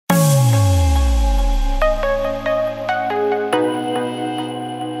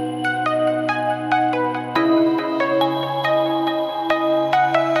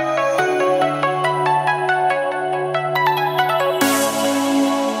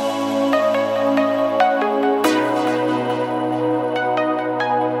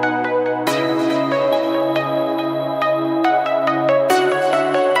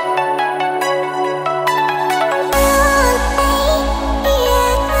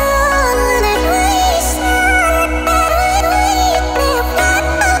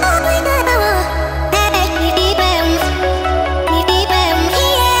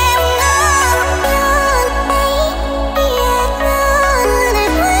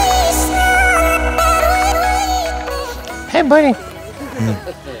buddy.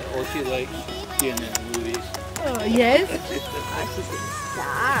 All she likes being in movies. Oh, yes? Oh, she's a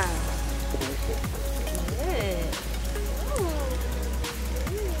star.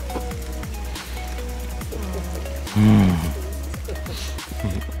 Yeah.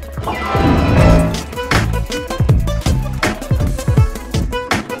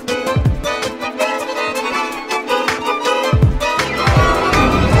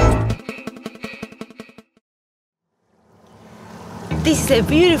 This is a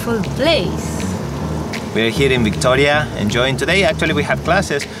beautiful place. We're here in Victoria enjoying today. Actually, we have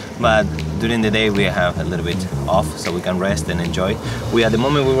classes, but during the day we have a little bit off so we can rest and enjoy. At the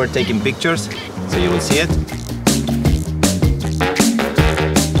moment we were taking pictures, so you will see it.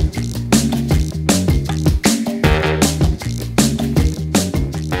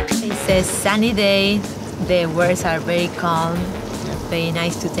 It's a sunny day. The words are very calm. Very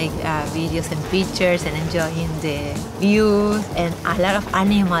nice to take videos and pictures and enjoying the views, and a lot of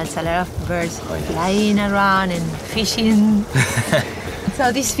animals, a lot of birds flying around and fishing.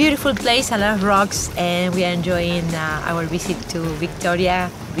 So this beautiful place, a lot of rocks, and we are enjoying our visit to Victoria,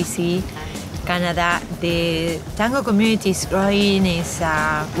 BC, Canada. The tango community is growing, is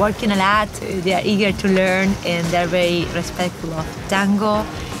working a lot. They are eager to learn, and they're very respectful of tango,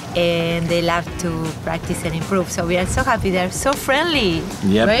 and they love to practice and improve. So we are so happy. They're so friendly,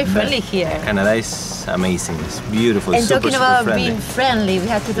 very friendly here. Canada is amazing. It's beautiful. And super, talking super about friendly. being friendly, we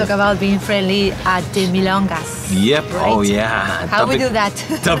have to talk about being friendly at the Milongas. Yep. Right? Oh yeah. How we do that?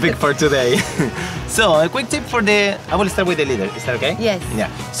 Topic for today. So a quick tip for I will start with the leader. Is that okay? Yes.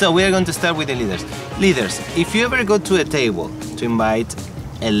 Yeah. So we are going to start with the leaders. Leaders, if you ever go to a table to invite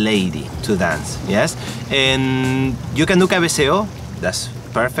a lady to dance, yes, and you can do cabeceo, that's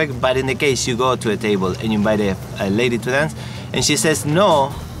perfect. But in the case you go to a table and you invite a lady to dance and she says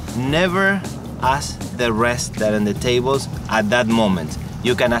no, never ask the rest that are on the tables at that moment.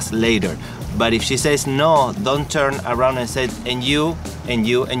 You can ask later. But if she says no, don't turn around and say and you, and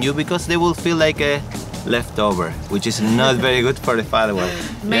you, and you, because they will feel like a leftover, which is not very good for the follower.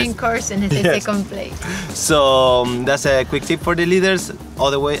 Main course and the second plate. So that's a quick tip for the leaders.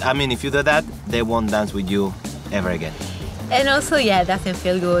 Otherwise, I mean, if you do that, they won't dance with you ever again. And also, yeah, it doesn't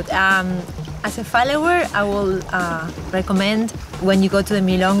feel good. As a follower, I will recommend when you go to the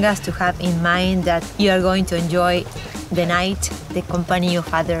Milongas to have in mind that you are going to enjoy the night, the company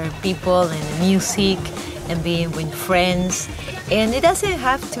of other people and the music and being with friends. And it doesn't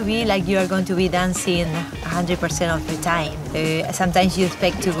have to be like you are going to be dancing 100% of the time. Sometimes you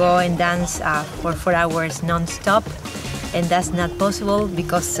expect to go and dance for 4 hours non-stop, and that's not possible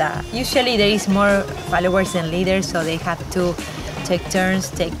because usually there is more followers than leaders, so they have to take turns,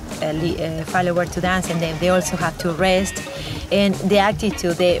 take a follower to dance, and then they also have to rest. And the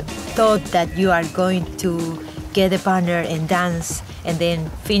attitude, the thought that you are going to get a partner and dance and then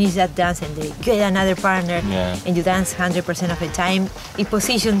finish that dance and they get another partner and you dance 100% of the time, it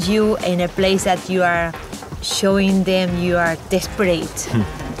positions you in a place that you are showing them you are desperate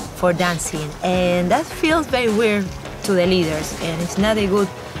for dancing, and that feels very weird to the leaders, and it's not a good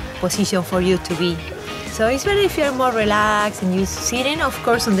position for you to be. So it's better if you're more relaxed and you sitting, of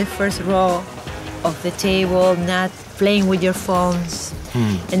course, on the first row of the table, not playing with your phones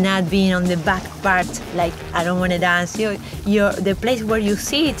and not being on the back part like I don't want to dance. The place where you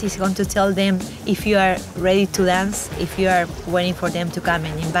sit is going to tell them if you are ready to dance, if you are waiting for them to come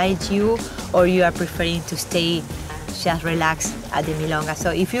and invite you, or you are preferring to stay just relaxed at the Milonga.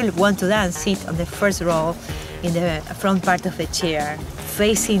 So if you want to dance, sit on the first row in the front part of the chair,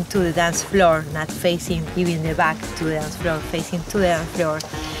 facing to the dance floor, not facing even the back to the dance floor, facing to the dance floor.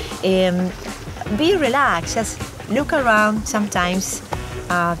 Be relaxed, just look around sometimes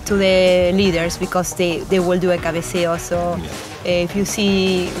to the leaders because they will do a cabeceo. So if you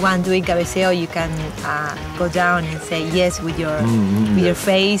see one doing cabeceo, you can go down and say yes with your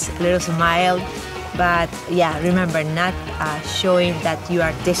face, a little smile. But yeah, remember, not showing that you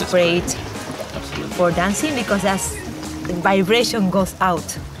are desperate for dancing, because that's the vibration goes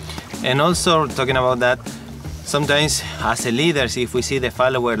out. And also talking about that, sometimes as a leader, if we see the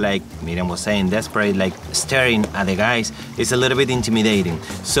follower, like Miriam was saying, desperate, like staring at the guys, it's a little bit intimidating.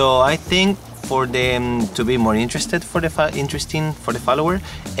 So I think for them to be more interesting for the follower,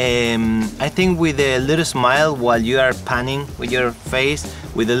 I think with a little smile while you are panning with your face,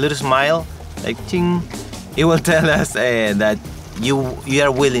 with a little smile, like ting, it will tell us that you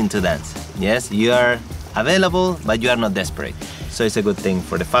are willing to dance. Yes, you are available, but you are not desperate. So it's a good thing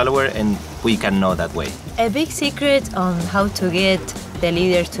for the follower, and we can know that way. A big secret on how to get the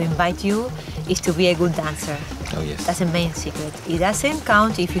leaders to invite you is to be a good dancer. Oh yes. That's the main secret. It doesn't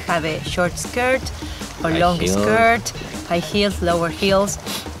count if you have a short skirt or High long heels. skirt, high heels, lower heels.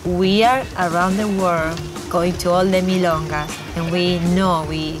 We are around the world going to all the milongas, and we know,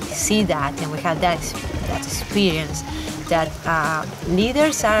 we see that, and we have that experience that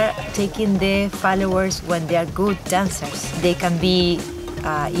leaders are taking the followers when they are good dancers. They can be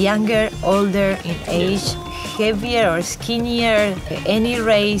younger, older in age, heavier or skinnier, any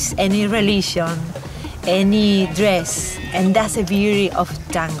race, any religion, any dress, and that's the beauty of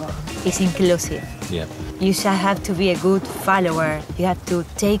tango. It's inclusive. Yeah. You shall have to be a good follower. You have to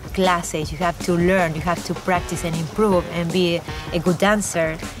take classes. You have to learn. You have to practice and improve and be a good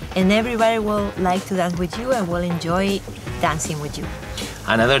dancer. And everybody will like to dance with you and will enjoy dancing with you.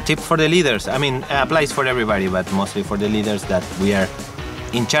 Another tip for the leaders, I mean, applies for everybody, but mostly for the leaders that we are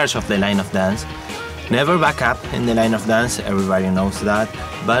in charge of the line of dance. Never back up in the line of dance. Everybody knows that.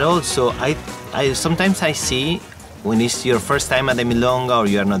 But also, I sometimes I see when it's your first time at the milonga, or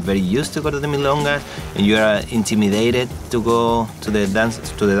you are not very used to go to the milonga, and you are intimidated to go to the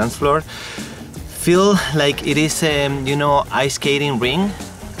dance floor, feel like it is ice skating ring.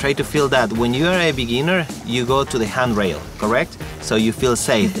 Try to feel that when you are a beginner, you go to the handrail, correct? So you feel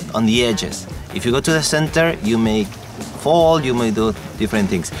safe on the edges. If you go to the center, you may fall, you may do different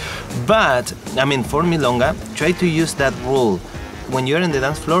things. But I mean, for milonga, try to use that rule. When you're in the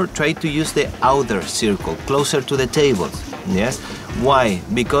dance floor, try to use the outer circle, closer to the tables, yes? Why?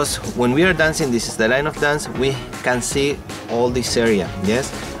 Because when we are dancing, this is the line of dance, we can see all this area, yes?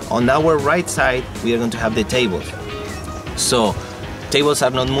 On our right side, we are going to have the tables. So, tables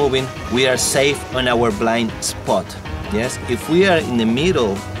are not moving, we are safe on our blind spot, yes? If we are in the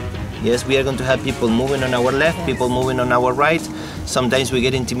middle, yes, we are going to have people moving on our left, people moving on our right. Sometimes we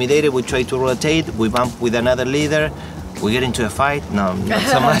get intimidated, we try to rotate, we bump with another leader. We get into a fight? No, not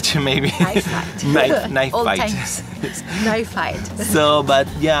so much, maybe. Knife fight. Knife All fight. times. Knife fight. So, but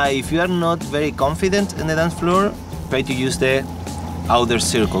yeah, if you are not very confident in the dance floor, try to use the outer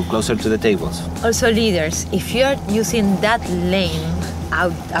circle, closer to the tables. Also, leaders, if you are using that lane,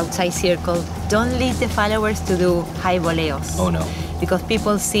 outside circle, don't lead the followers to do high voleos. Oh no. Because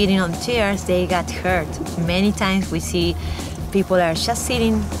people sitting on chairs, they got hurt. Many times we see people are just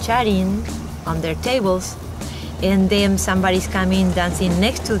sitting, chatting on their tables, and then somebody's coming dancing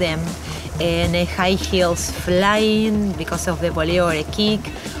next to them, and high heels flying because of the voleo or a kick,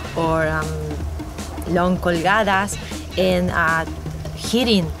 or long colgadas, and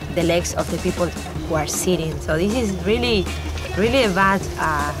hitting the legs of the people who are sitting. So this is really a bad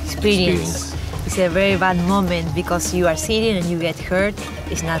experience. It's a very bad moment because you are sitting and you get hurt.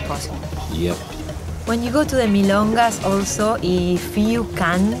 It's not possible. Yep. When you go to the milongas also, if you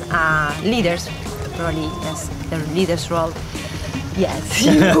can, leaders, probably that's the leader's role. Yes,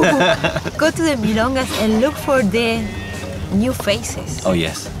 you go to the milongas and look for the new faces. Oh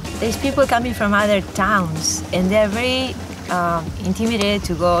yes. There's people coming from other towns and they're very intimidated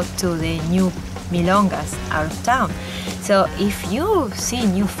to go to the new milongas out of town. So if you see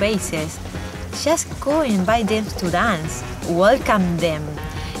new faces, just go and invite them to dance. Welcome them.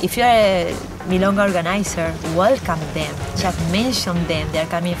 If you're a milonga organizer, welcome them. Just mention them. They're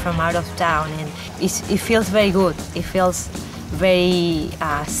coming from out of town, and it feels very good. It feels very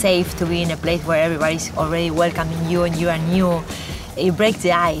safe to be in a place where everybody's already welcoming you and you are new. It breaks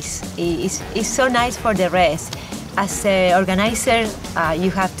the ice. It's so nice for the rest. As an organizer,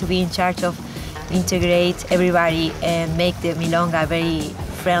 you have to be in charge of integrate everybody and make the milonga a very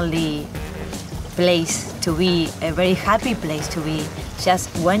friendly place to be, a very happy place to be. Just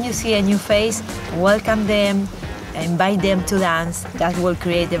when you see a new face, welcome them, invite them to dance. That will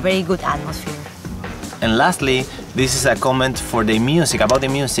create a very good atmosphere. And lastly, this is a comment for the music, about the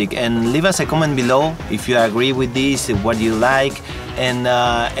music, and leave us a comment below if you agree with this, what you like, and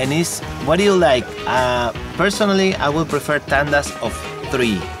what do you like? Personally, I would prefer tandas of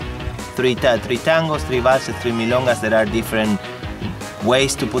three tangos, 3 valses, 3 milongas. There are different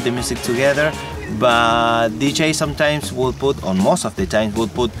ways to put the music together, but DJ sometimes will put, or most of the times, will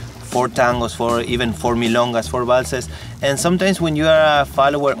put 4 tangos, even 4 milongas, 4 valses. And sometimes when you are a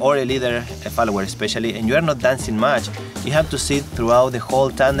follower or a leader, a follower especially, and you are not dancing much, you have to sit throughout the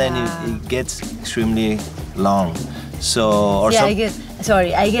whole tanda, and it gets extremely long. So, or yeah, some,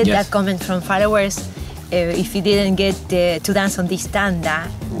 I get Yes. that comment from followers. If you didn't get to dance on this tanda,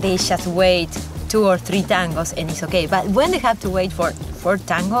 they just wait 2 or 3 tangos and it's okay. But when they have to wait for 4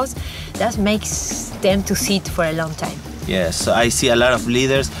 tangos, that makes them to sit for a long time. yes, so I see a lot of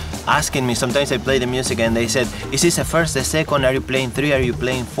leaders asking me, sometimes I play the music and they said, is this the first, the second, are you playing 3, are you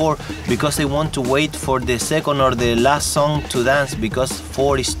playing 4? Because they want to wait for the second or the last song to dance because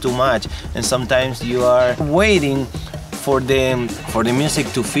 4 is too much. And sometimes you are waiting for the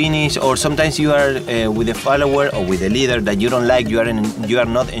music to finish, or sometimes you are with a follower or with a leader that you don't like, you are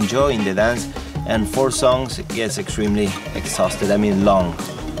not enjoying the dance, and 4 songs gets extremely exhausted. I mean, long.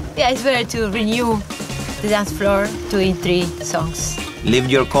 Yeah, it's better to renew the dance floor doing 3 songs. Leave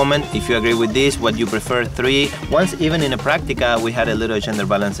your comment if you agree with this, what you prefer, 3. Once even in a practica we had a little gender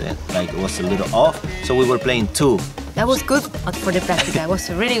balance, like it was a little off, so we were playing 2. That was good for the practica. It was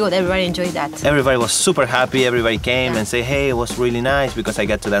really good. Everybody enjoyed that. Everybody was super happy. Everybody came and say, hey, it was really nice because I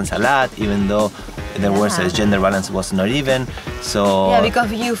got to dance a lot, even though there was a gender balance was not even. So yeah,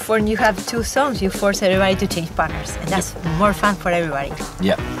 because when you have 2 songs, you force everybody to change partners, and that's more fun for everybody.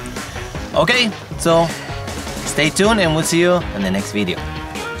 Yeah. Okay, so stay tuned and we'll see you in the next video.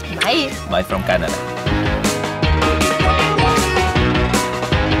 Bye. Bye from Canada.